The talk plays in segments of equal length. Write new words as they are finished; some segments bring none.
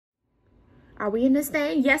Are we in this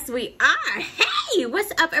thing? Yes, we are. Hey,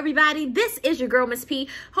 what's up, everybody? This is your girl, Miss P.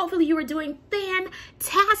 Hopefully you are doing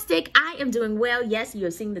fantastic. I am doing well. Yes, you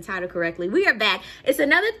have seen the title correctly. We are back. It's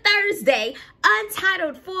another Thursday,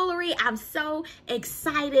 Untitled Foolery. I'm so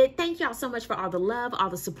excited. Thank y'all so much for all the love,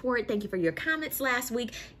 all the support. Thank you for your comments last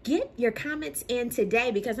week. Get your comments in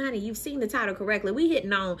today because, honey, you've seen the title correctly. We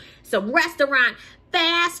hitting on some restaurant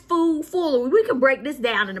fast food foolery. We can break this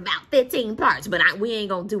down in about 15 parts, but we ain't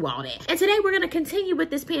gonna do all that. And today we're gonna continue with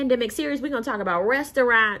this pandemic series. We're gonna talk about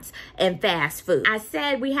restaurants and fast food. I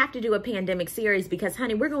said we have to do a pandemic series because,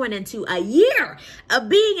 honey, we're going into a year of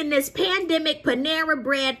being in this pandemic Panera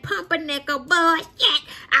Bread pumpernickel bullshit.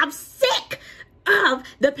 I'm sick of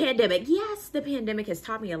the pandemic. Yes, the pandemic has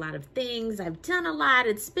taught me a lot of things. I've done a lot.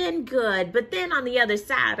 It's been good. But then on the other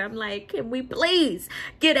side, I'm like, can we please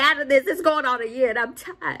get out of this? It's going on a year and I'm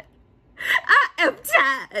tired. I am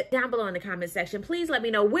tired. Down below in the comment section, please let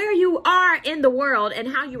me know where you are in the world and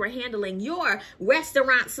how you are handling your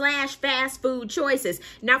restaurant / fast food choices.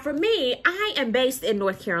 Now, for me, I am based in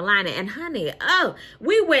North Carolina, and honey,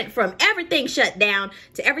 we went from everything shut down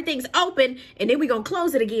to everything's open, and then we're going to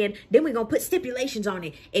close it again. Then we're going to put stipulations on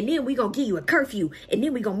it, and then we're going to give you a curfew, and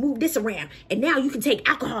then we're going to move this around, and now you can take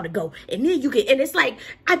alcohol to go, and then you can, and it's like,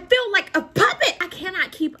 I feel like a puppet. I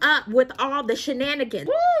cannot keep up with all the shenanigans.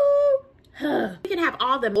 Woo! We can have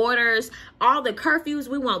all the orders, all the curfews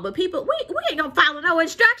we want, but people, we ain't gonna follow no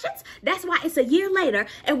instructions. That's why it's a year later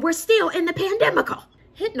and we're still in the pandemical.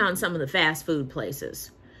 Hitting on some of the fast food places.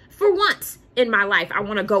 For once in my life, I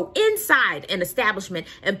want to go inside an establishment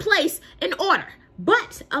and place an order.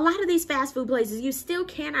 But a lot of these fast food places, you still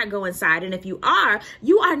cannot go inside. And if you are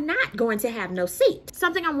not going to have no seat.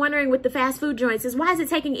 Something I'm wondering with the fast food joints is why is it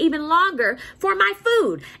taking even longer for my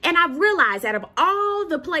food? And I've realized out of all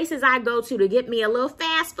the places I go to get me a little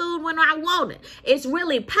fast food when I want it, it's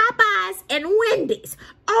really Popeyes and Wendy's.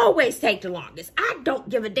 Always take the longest. I don't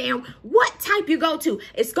give a damn what type you go to.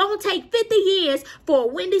 It's going to take 50 years for a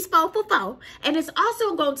Wendy's 4 for 4. And it's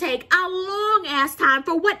also going to take a long ass time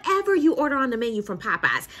for whatever you order on the menu from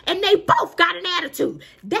Popeyes. And they both got an attitude.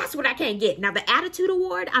 That's what I can't get. Now, the attitude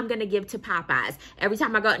award, I'm going to give to Popeyes. Every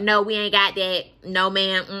time I go, no, we ain't got that. No,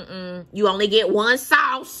 ma'am. You only get one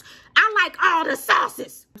sauce. I like all the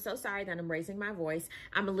sauces. I'm so sorry that I'm raising my voice.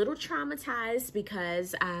 I'm a little traumatized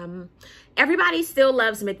because everybody still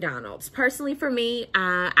loves McDonald's. Personally, for me,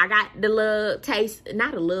 I got the little taste,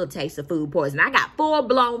 not a little taste of food poisoning. I got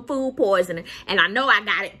full-blown food poisoning, and I know I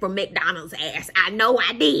got it from McDonald's ass. I know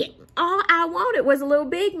I did. All I wanted was a little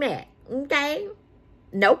Big Mac, okay?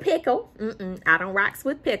 No pickle. I don't rocks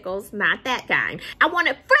with pickles. Not that kind. I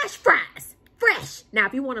wanted fresh fries. Fresh. Now,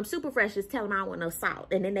 if you want them super fresh, just tell them I don't want no salt.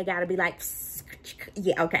 And then they got to be like,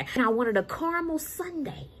 yeah, okay. And I wanted a caramel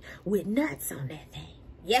sundae with nuts on that thing.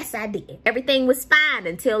 Yes, I did. Everything was fine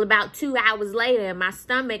until about 2 hours later and my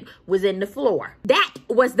stomach was in the floor. That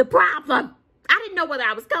was the problem. I didn't know whether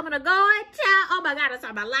I was coming or going. Oh my God, I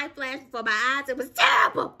saw my life flash before my eyes. It was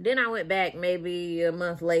terrible. Then I went back maybe a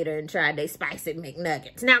month later and tried their spicy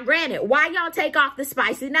McNuggets. Now, granted, why y'all take off the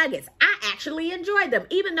spicy nuggets? I actually enjoyed them,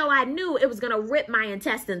 even though I knew it was going to rip my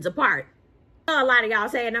intestines apart. A lot of y'all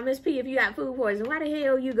saying, now, Miss P, if you got food poisoning, why the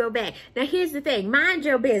hell you go back? Now, here's the thing. Mind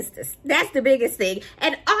your business. That's the biggest thing.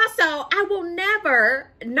 And also, I will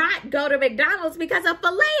never not go to McDonald's because a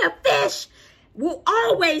fillet of fish will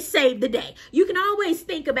always save the day. You can always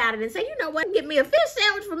think about it and say, you know what, get me a fish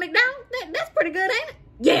sandwich from McDonald's. That's pretty good, ain't it?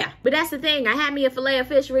 Yeah, but that's the thing. I had me a fillet of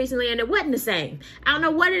fish recently and it wasn't the same. I don't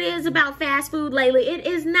know what it is about fast food lately. It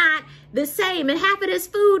is not the same. And half of this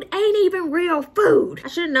food ain't even real food. I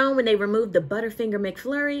should have known when they removed the Butterfinger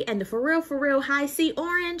McFlurry and the For Real High C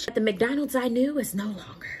Orange. But the McDonald's I knew is no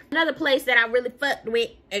longer. Another place that I really fucked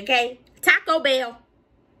with, okay, Taco Bell.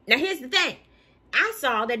 Now here's the thing. I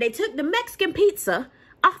saw that they took the Mexican pizza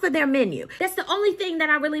off of their menu. That's the only thing that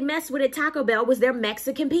I really messed with at Taco Bell was their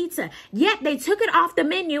Mexican pizza. Yet they took it off the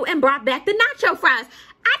menu and brought back the nacho fries.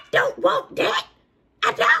 I don't want that.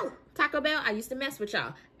 I don't. Taco Bell, I used to mess with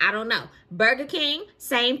y'all. I don't know. Burger King,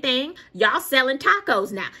 same thing. Y'all selling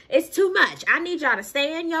tacos now. It's too much. I need y'all to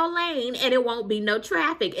stay in your lane and it won't be no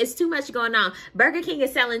traffic. It's too much going on. Burger King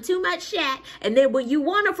is selling too much shit. And then when you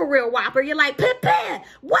want a for real Whopper, you're like, Pip,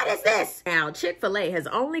 what is this? Now, Chick Fil A has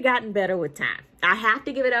only gotten better with time. I have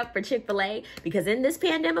to give it up for Chick Fil A because in this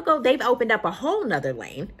pandemical, they've opened up a whole nother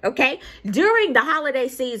lane, okay? During the holiday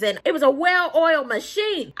season, it was a well-oiled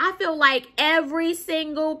machine. I feel like every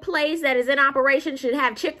single place that is in operation should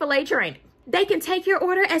have Chick Fil A training. They can take your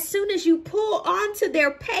order as soon as you pull onto their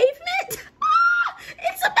pavement.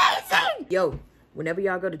 It's amazing. Yo, whenever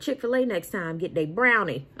y'all go to Chick Fil A next time, get their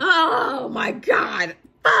brownie. Oh my God.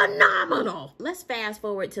 phenomenal. Let's fast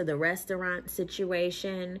forward to the restaurant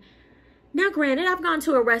situation. Now, granted, I've gone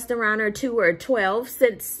to a restaurant or 2 or 12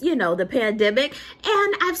 since, you know, the pandemic,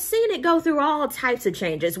 and I've seen it go through all types of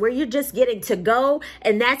changes where you're just getting to go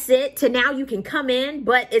and that's it, to now you can come in,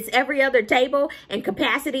 but it's every other table and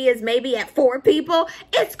capacity is maybe at 4 people.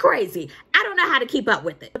 It's crazy. I don't know how to keep up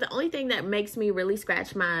with it. But the only thing that makes me really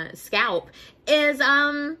scratch my scalp is,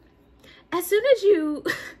 as soon as you,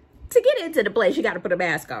 to get into the place, you got to put a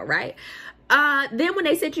mask on, right? Then when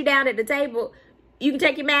they sit you down at the table, you can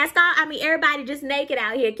take your mask off. I mean, everybody just naked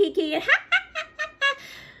out here, kiki and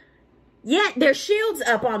Yet there's shields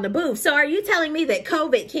up on the booth. So are you telling me that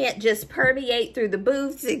COVID can't just permeate through the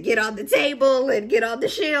booths and get on the table and get on the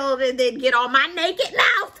shield and then get on my naked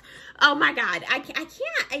mouth? Oh my God, I can't.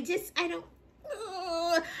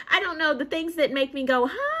 I don't know the things that make me go,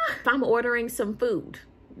 huh? If I'm ordering some food.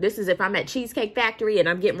 This is if I'm at Cheesecake Factory and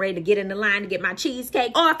I'm getting ready to get in the line to get my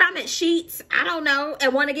cheesecake. Or if I'm at Sheetz, I don't know,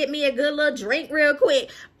 and want to get me a good little drink real quick.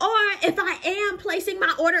 Or if I am placing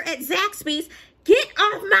my order at Zaxby's, get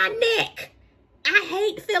off my neck. I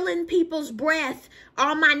hate feeling people's breath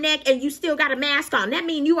on my neck and you still got a mask on. That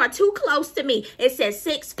means you are too close to me. It says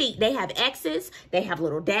 6 feet. They have X's. They have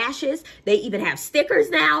little dashes. They even have stickers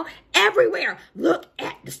now. Everywhere. Look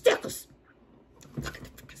at the stickers. Look at the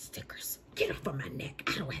freaking stickers. Get off of my neck.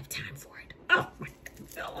 I don't have time for it. Oh my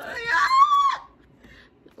God.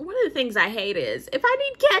 One of the things I hate is if I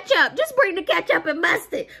need ketchup, just bring the ketchup and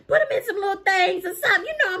mustard. Put them in some little things or something.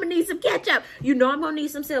 You know I'm going to need some ketchup. You know I'm going to need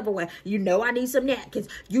some silverware. You know I need some napkins.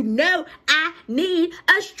 You know I need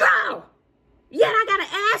a straw. Yet I got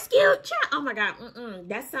to ask you. Oh my God.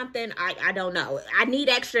 That's something I don't know. I need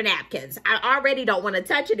extra napkins. I already don't want to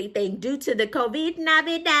touch anything due to the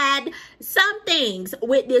COVID-19. Some things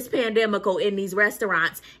with this pandemic in these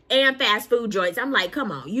restaurants and fast food joints. I'm like,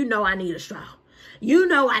 come on. You know I need a straw. You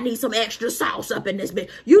know I need some extra sauce up in this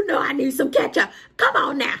bitch. You know I need some ketchup. Come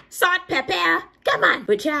on now. Salt, pepper. Come on.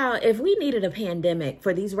 But y'all, if we needed a pandemic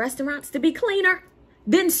for these restaurants to be cleaner,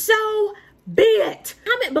 then so be it.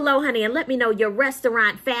 Comment below, honey, and let me know your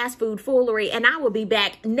restaurant fast food foolery, and I will be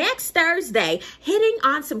back next Thursday hitting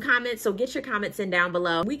on some comments, so get your comments in down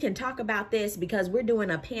below. We can talk about this because we're doing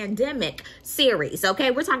a pandemic series, okay?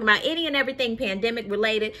 We're talking about any and everything pandemic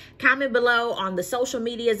related. Comment below on the social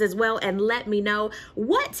medias as well, and let me know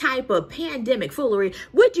what type of pandemic foolery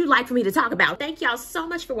would you like for me to talk about. Thank y'all so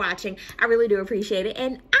much for watching. I really do appreciate it,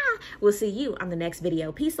 and I will see you on the next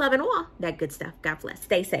video. Peace, love, and all that good stuff. God bless.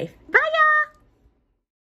 Stay safe. Bye.